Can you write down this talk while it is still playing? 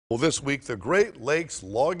Well, this week, the Great Lakes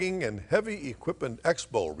Logging and Heavy Equipment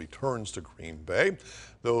Expo returns to Green Bay.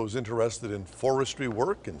 Those interested in forestry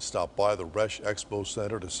work can stop by the Resch Expo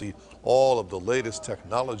Center to see all of the latest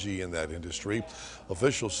technology in that industry.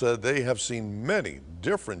 Officials said they have seen many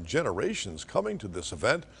different generations coming to this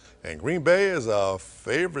event, and Green Bay is a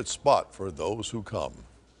favorite spot for those who come.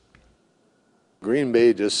 Green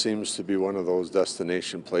Bay just seems to be one of those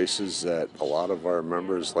destination places that a lot of our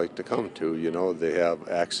members like to come to. You know, they have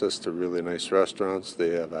access to really nice restaurants. They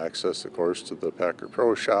have access, of course, to the Packer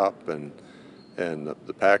Pro Shop and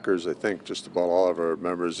the Packers. I think just about all of our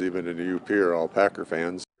members, even in the UP, are all Packer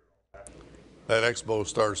fans. That expo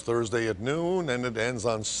starts Thursday at noon and it ends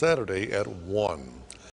on Saturday at 1.